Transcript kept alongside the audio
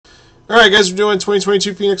All right, guys, we're doing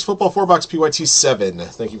 2022 Phoenix Football 4-box PYT 7.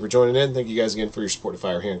 Thank you for joining in. Thank you guys again for your support of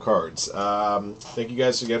Firehand Cards. Thank you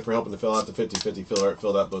guys again for helping to fill out the 50-50 filler.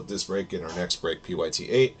 Filled out both this break and our next break, PYT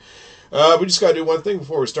 8. We just got to do one thing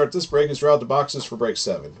before we start this break is draw out the boxes for break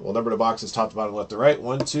 7. We'll number the boxes top to bottom, left to right.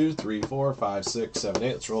 1, 2, 3, 4, 5, 6, 7,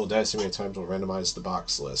 8. Let's roll the dice. See how many times we'll randomize the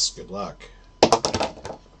box list. Good luck.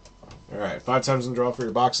 All right, 5 times in the draw for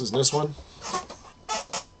your boxes in this one.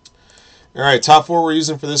 All right, top 4 we're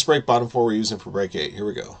using for this break, bottom 4 we're using for break 8. Here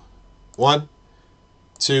we go. 1,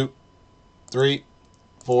 2, 3,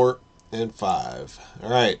 4, and 5. All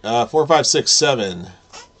right, 4, 5, 6, 7.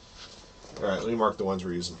 All right, let me mark the ones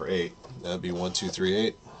we're using for 8. That'd be 1, 2, 3,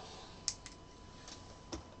 8.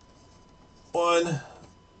 1,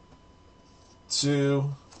 2,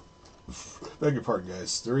 beg your pardon,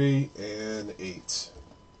 guys, 3 and 8.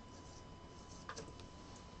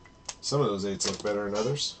 Some of those 8s look better than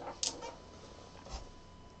others.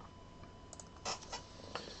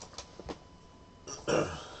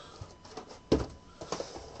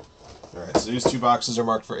 Alright, so these 2 boxes are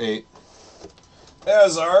marked for 8,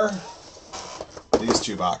 as are these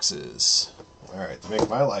 2 boxes. Alright, to make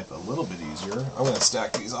my life a little bit easier, I'm going to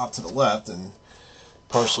stack these off to the left and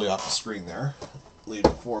partially off the screen there. Leave the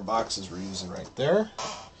 4 boxes we're using right there.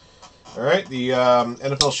 Alright, the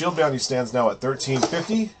NFL Shield bounty stands now at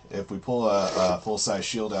 $13.50. If we pull a full-size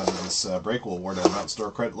shield out of this break, we'll award a Mountain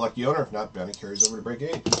Store credit lucky owner. If not, bounty carries over to break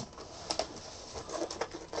 8.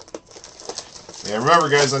 And remember,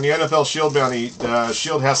 guys, on the NFL Shield bounty, the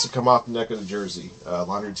shield has to come off the neck of the jersey.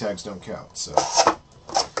 Laundry tags don't count. So,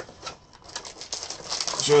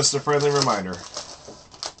 just a friendly reminder.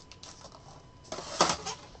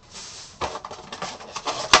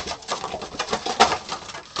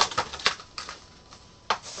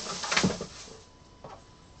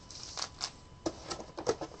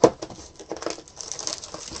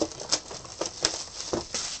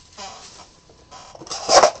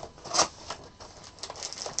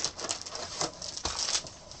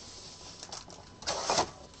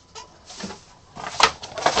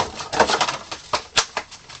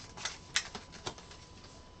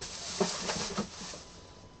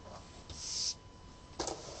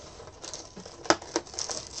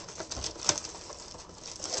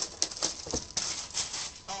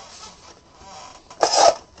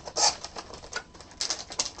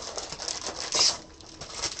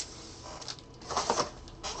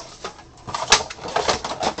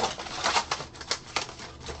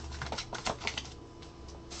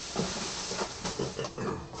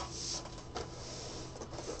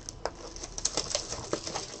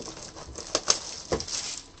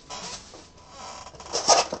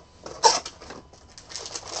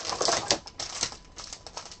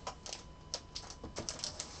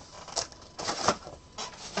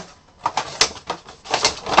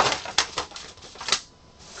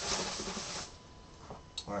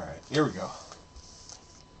 Alright, here we go.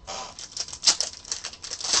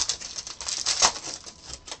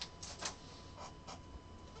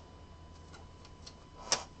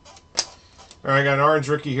 Alright, I got an orange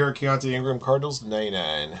rookie here at Keontae Ingram, Cardinals to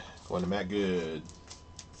 99. Going to Matt Good.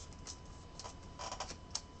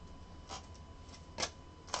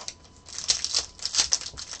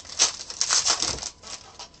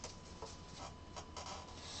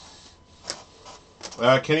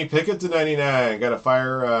 Kenny Pickett to 99. Got a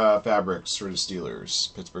Fire Fabrics for the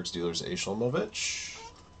Steelers. Pittsburgh Steelers, A. Shlomovich.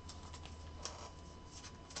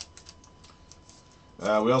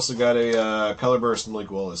 We also got a Color Burst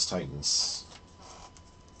Malik Willis, Titans.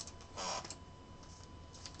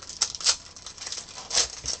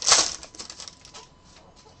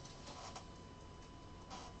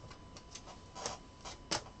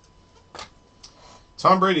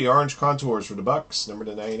 Tom Brady, Orange Contours for the Bucks, number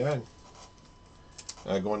to 99.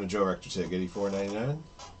 Going to Joe Rector Tig, $84.99.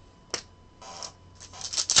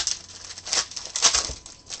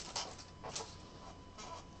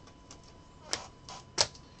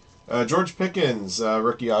 George Pickens,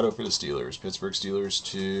 rookie auto for the Steelers. Pittsburgh Steelers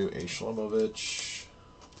to A. Shlomovich.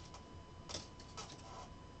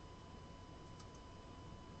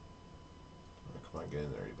 Oh, come on, get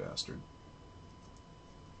in there, you bastard.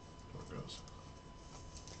 There it goes.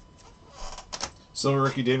 Silver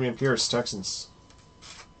rookie Dameon Pierce, Texans.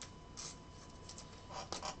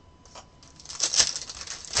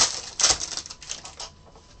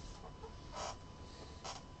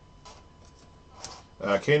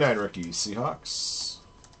 K9 rookie, Seahawks.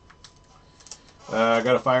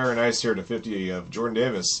 Got a Fire and Ice here to 50 of Jordan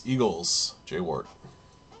Davis, Eagles, Jay Ward.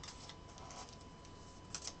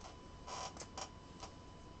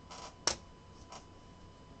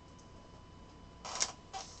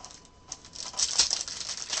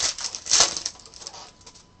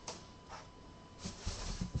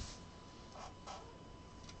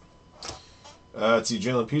 Let's see,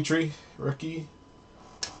 Jalen Petrie, rookie.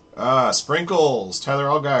 Sprinkles, Tyler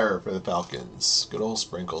Allgeier for the Falcons. Good old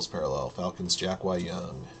Sprinkles parallel. Falcons, Jack Y.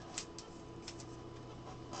 Young.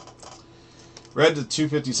 Red to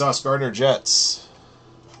 250 Sauce Gardner, Jets.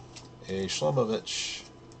 A Shlomovich.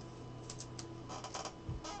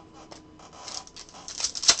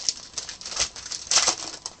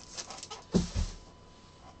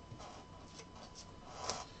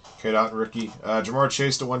 K-Dot rookie. Jamar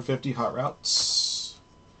Chase to 150 Hot Routes.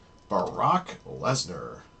 Brock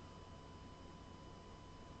Lesnar.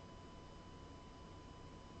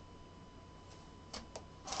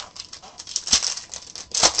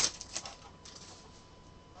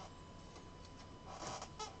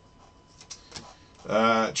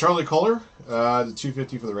 Charlie Kohler, the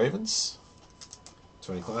 250 for the Ravens.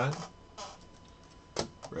 Tony Klein.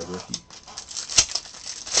 Red rookie.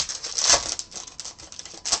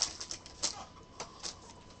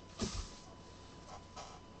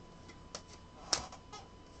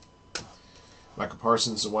 Michael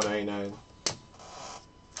Parsons to 199.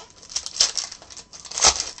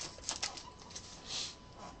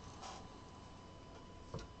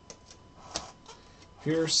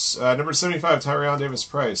 Pierce, number 75, Tyrion Davis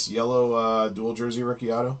Price, yellow dual jersey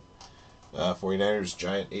rookie auto. 49ers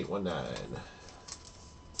Giant 819.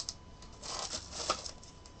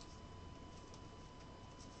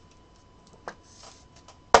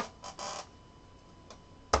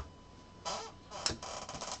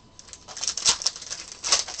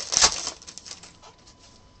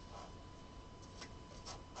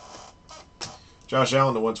 Josh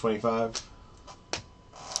Allen to 125.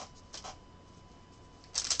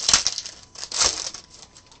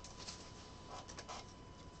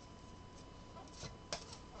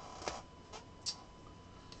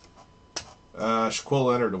 Shaquille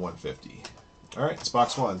Leonard to 150. All right, it's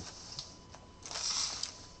box one.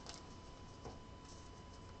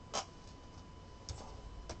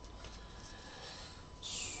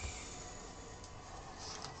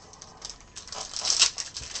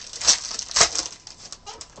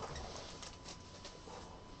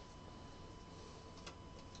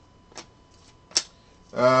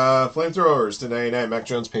 Flamethrowers to 99, Mac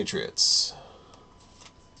Jones Patriots.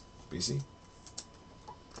 BC.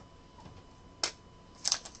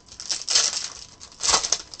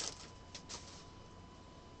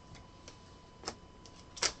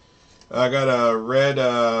 I got a red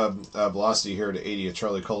velocity here to 80 of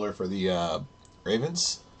Charlie Kohler for the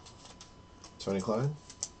Ravens. Tony Klein.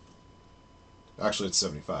 Actually, it's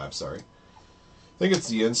 75, sorry. I think it's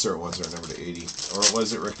the insert ones that are numbered to 80. Or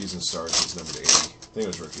was it Rookies and Stars that's numbered to 80? I think it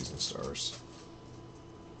was Rookies and Stars.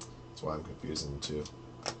 That's why I'm confusing the two.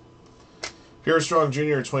 Pierre Strong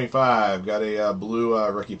Jr. 25. Got a blue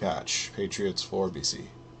rookie patch. Patriots for BC.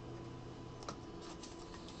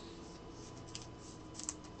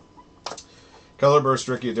 Color Burst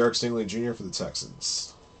rookie Derek Stingley Jr. for the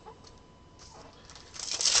Texans.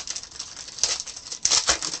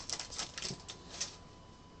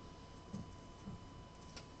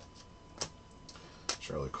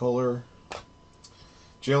 Charlie Kohler.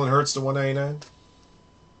 Jalen Hurts to 199.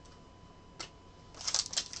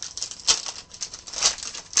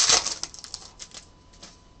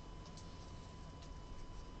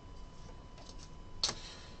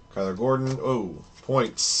 Kyler Gordon. Oh,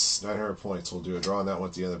 points. 900 points. We'll do a draw on that one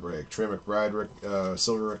at the end of the break. Trey McBride,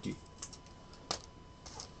 silver rookie.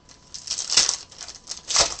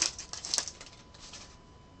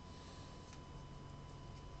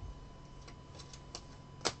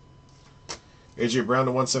 AJ Brown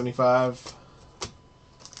to 175.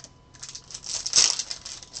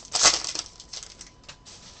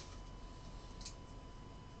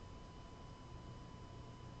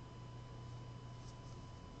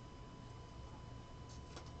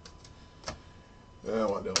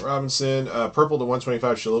 Wandale Robinson. Purple to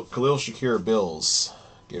 125. Khalil Shakir Bills.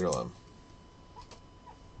 Gatorlum.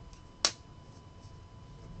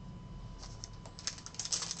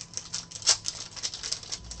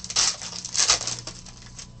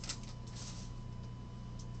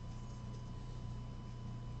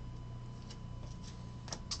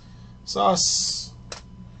 Sauce.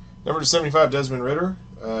 Number 75, Desmond Ridder.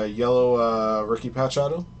 Yellow rookie patch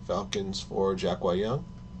auto. Falcons for Jack Y. Young.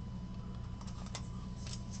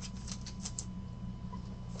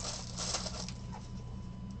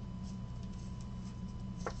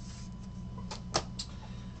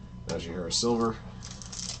 Najee Harris silver.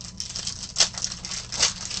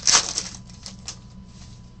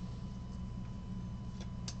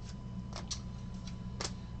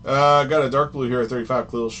 Got a dark blue here at 35,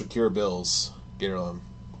 Khalil Shakir Bills. Gatorlum.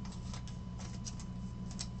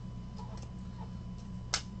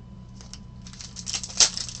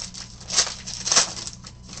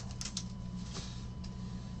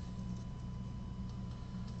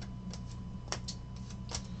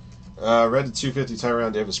 Red to 250,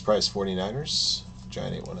 Tyron Davis Price, 49ers.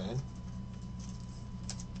 Giant 819.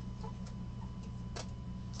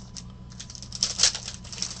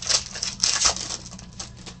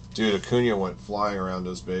 Dude, Acuna went flying around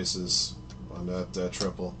those bases on that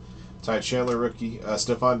triple. Ty Chandler rookie.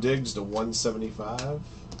 Stephon Diggs to 175.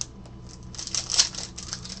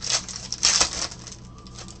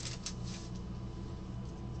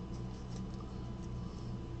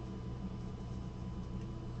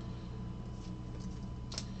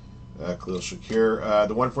 Khalil Shakir.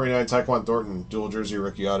 The 149 Tyquan Thornton, dual jersey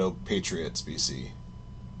rookie auto, Patriots, BC.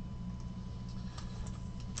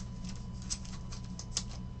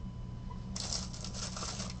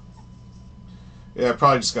 Yeah,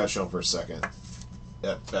 probably just got shown for a second.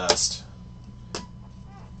 At best.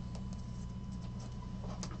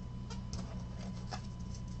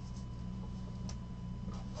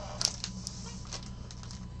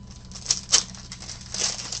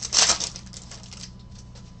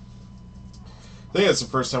 I think it's the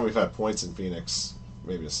first time we've had points in Phoenix.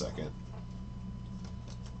 Maybe a second.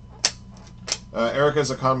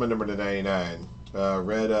 Erica's Economy number to 99.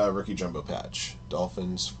 Red rookie jumbo patch.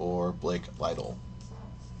 Dolphins for Blake Lytle.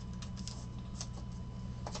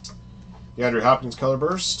 DeAndre Hopkins color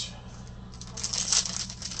burst.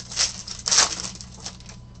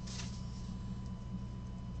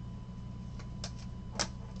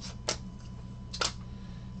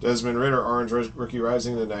 Desmond Ridder orange rookie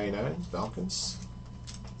rising to 99. Falcons.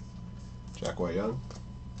 Jack White Young.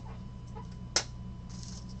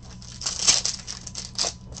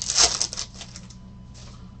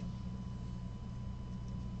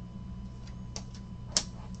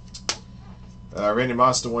 Randy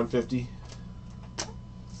Moss to 150.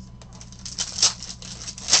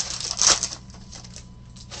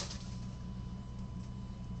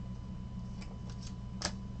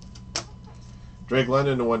 Drake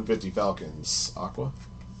London to 150 Falcons. Aqua.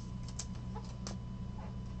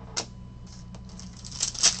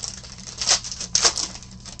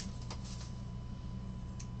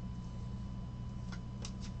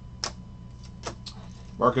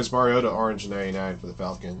 Marcus Mariota orange 99 for the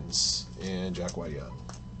Falcons. And Jack White Young.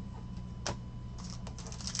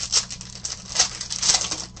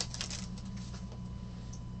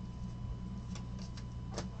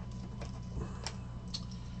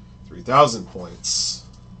 $3,000 points.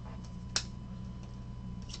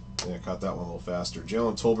 Yeah, I caught that one a little faster.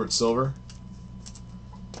 Jalen Tolbert silver.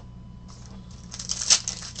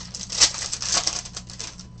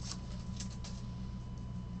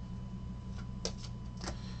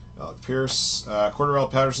 Alec Pierce. Cordarrelle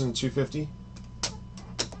Patterson 250.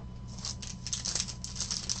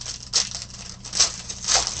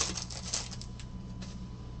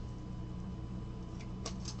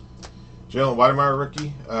 Jalen Weidemeyer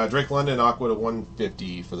rookie. Drake London Aqua to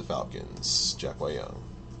 150 for the Falcons. Jack White Young.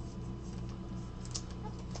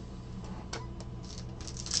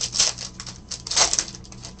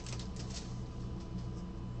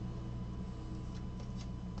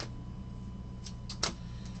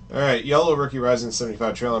 Alright, yellow rookie rising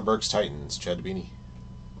 75. Traylon Burks Titans. Chad Dabini.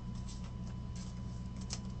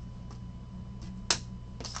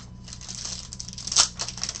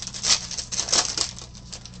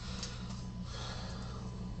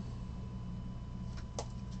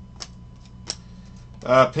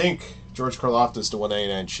 Pink, George Karlaftis to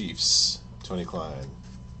 199 Chiefs. Tony Klein.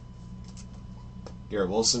 Garrett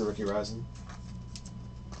Wilson, rookie rising.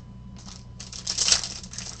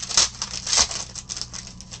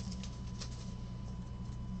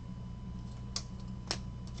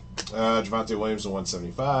 Javonte Williams to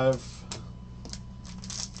 175.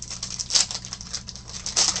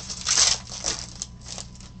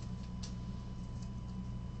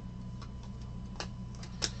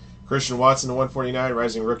 Christian Watson to 149,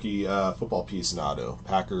 rising rookie football piece in auto.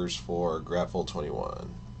 Packers for Gratful 21.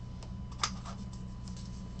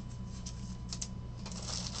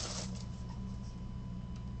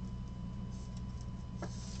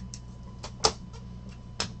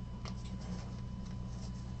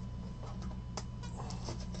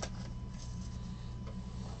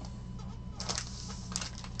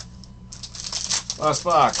 Last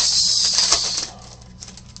box.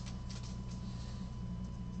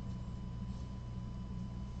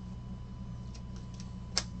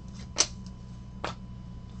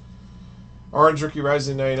 Orange rookie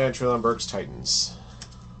rising 99, Traylon Burks Titans.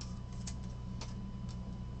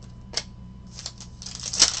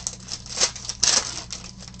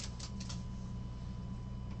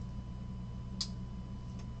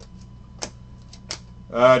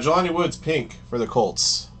 Jelani Woods pink for the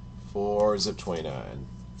Colts for Zip 29.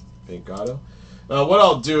 Pink auto. What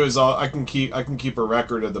I'll do is I can keep a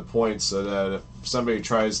record of the points so that if somebody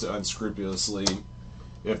tries to unscrupulously,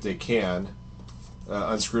 if they can,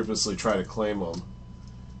 unscrupulously try to claim them,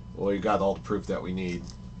 well, you got all the proof that we need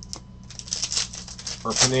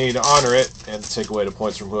for Panini to honor it and to take away the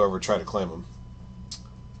points from whoever tried to claim them.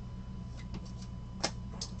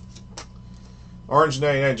 Orange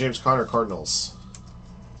 99, James Conner, Cardinals.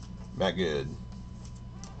 Matt Good.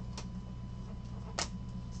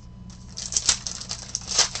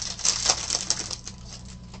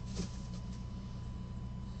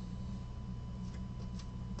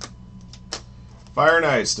 Fire and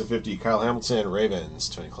Ice to 50, Kyle Hamilton, Ravens,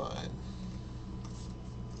 Tony Klein.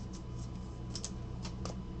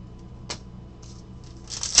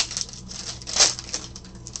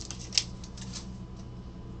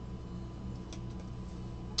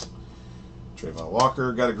 Trayvon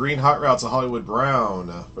Walker. Got a green Hot Routes of Hollywood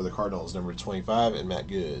Brown for the Cardinals, number 25, and Matt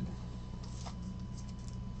Good.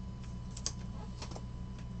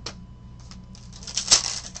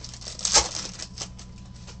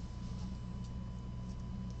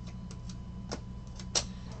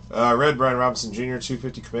 Red Brian Robinson Jr.,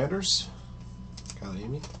 250 Commanders. Kyle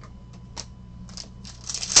Amy.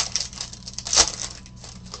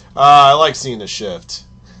 I like seeing the shift.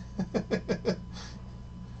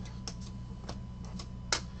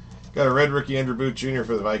 Got a red rookie Andrew Booth Jr.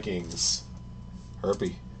 for the Vikings.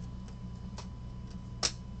 Herpy.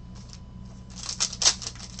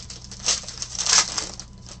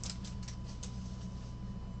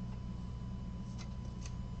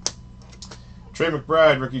 Trey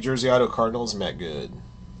McBride, rookie jersey auto, Cardinals, Matt Good.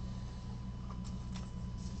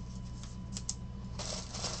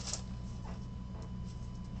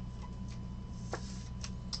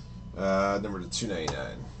 Number to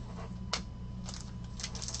 299.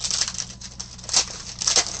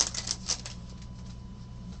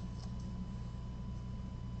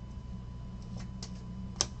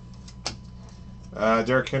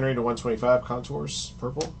 Derrick Henry to 125, Contours,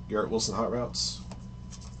 purple. Garrett Wilson, Hot Routes.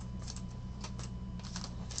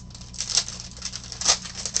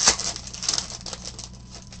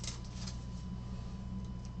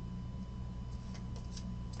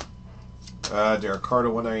 Derek Carter,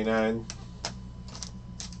 199.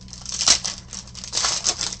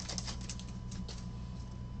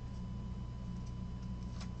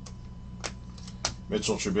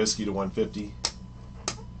 Mitchell Trubisky to 150.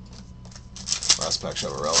 Last pack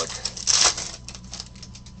shot of a relic.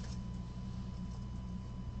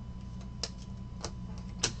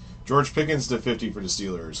 George Pickens to 50 for the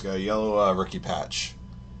Steelers. Got a yellow rookie patch.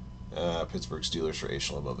 Pittsburgh Steelers for A.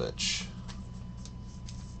 Shlomovich.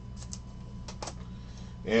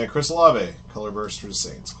 And Chris Olave, color burst for the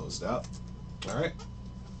Saints. Closed out. All right.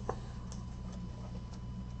 All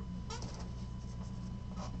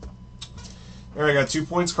right, I got 2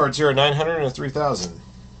 points cards here, a 900 and a 3,000.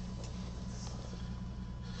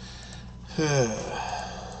 All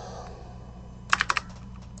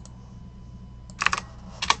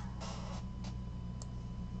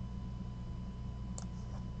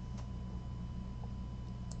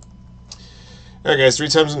right, guys, 3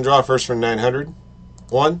 times in the draw. First for 900.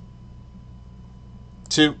 1,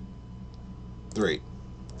 2, 3.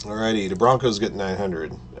 Alrighty, the Broncos get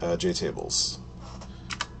 900. J Tables.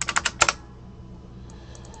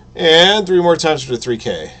 And 3 more times for the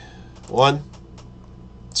 3K. 1,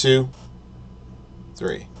 2,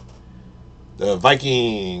 3. The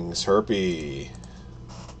Vikings, Herpy.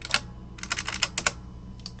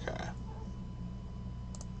 Okay.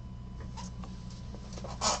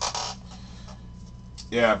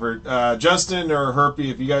 Yeah, for Justin or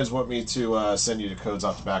Herpy, if you guys want me to send you the codes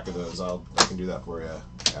off the back of those, I can do that for you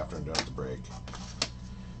after I'm done with the break.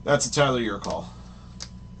 That's entirely your call.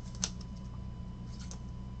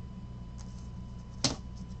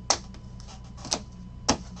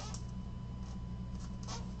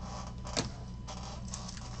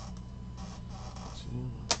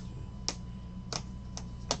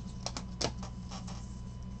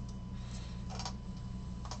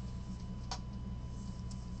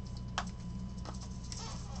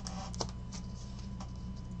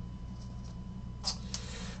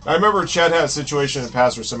 I remember Chad had a situation in the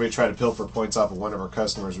past where somebody tried to pilfer points off of one of our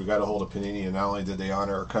customers. We got a hold of Panini, and not only did they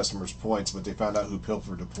honor our customers' points, but they found out who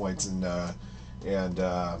pilfered the points and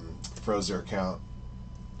froze their account.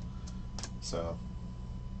 So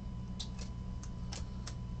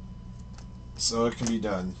it can be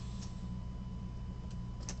done.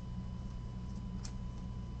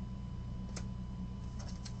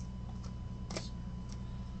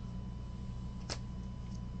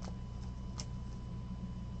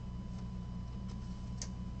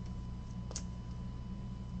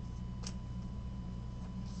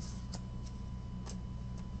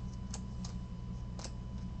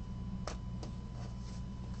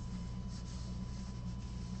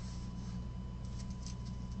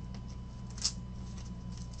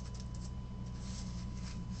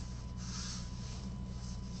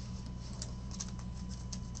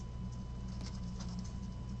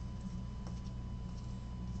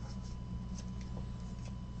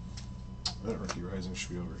 That Rookie Rising should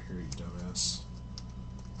be over here, you dumbass.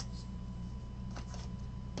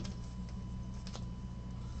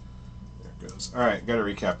 There it goes. All right, got a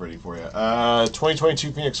recap ready for you.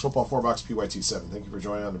 2022 Phoenix Football 4-box PYT 7. Thank you for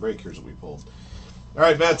joining on the break. Here's what we pulled. All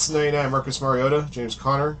right, Mets 99, Marcus Mariota, James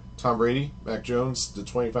Conner, Tom Brady, Mac Jones, the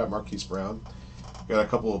 25, Marquise Brown. Got a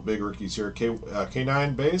couple of big rookies here.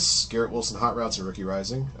 K9 base, Garrett Wilson, Hot Routes, and Rookie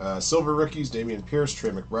Rising. Silver rookies, Damian Pierce, Trey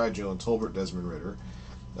McBride, Jalen Tolbert, Desmond Ritter.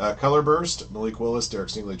 Color Burst, Malik Willis, Derek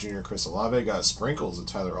Stingley Jr., Chris Olave. Got Sprinkles of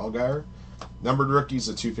Tyler Allgeier. Numbered rookies,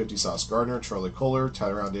 the 250 Sauce Gardner, Charlie Kohler,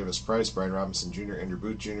 Tyron Davis Price, Brian Robinson Jr., Andrew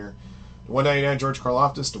Booth Jr., the 199 George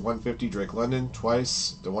Karlaftis, the 150 Drake London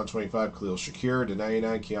twice, the 125 Khalil Shakir, the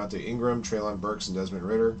 99 Keontae Ingram, Treylon Burks, and Desmond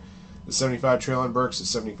Ritter, the 75 Treylon Burks, the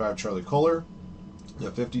 75 Charlie Kohler, the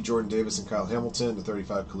 50 Jordan Davis and Kyle Hamilton, the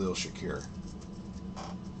 35 Khalil Shakir.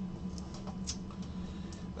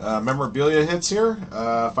 Memorabilia hits here.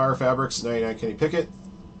 Fire Fabrics 99 Kenny Pickett.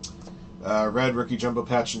 Red Rookie Jumbo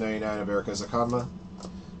Patch 99 of Erica Zakanma.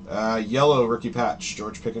 Yellow Rookie Patch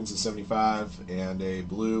George Pickens at 75. And a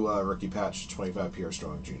blue Rookie Patch 25 Pierre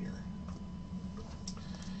Strong Jr.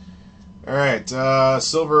 Alright,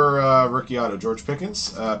 silver Rookie Auto George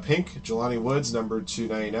Pickens. Pink Jelani Woods number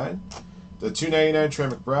 299. The 299 Trey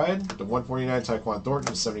McBride, the 149 Tyquan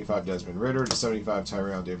Thornton, the 75 Desmond Ritter, the 75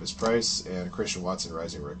 Tyron Davis Price, and Christian Watson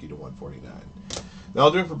Rising Rookie to 149. That'll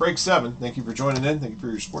do it for Break 7. Thank you for joining in. Thank you for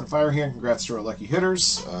your support of Firehand. Congrats to our lucky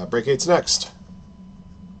hitters. Break 8's next.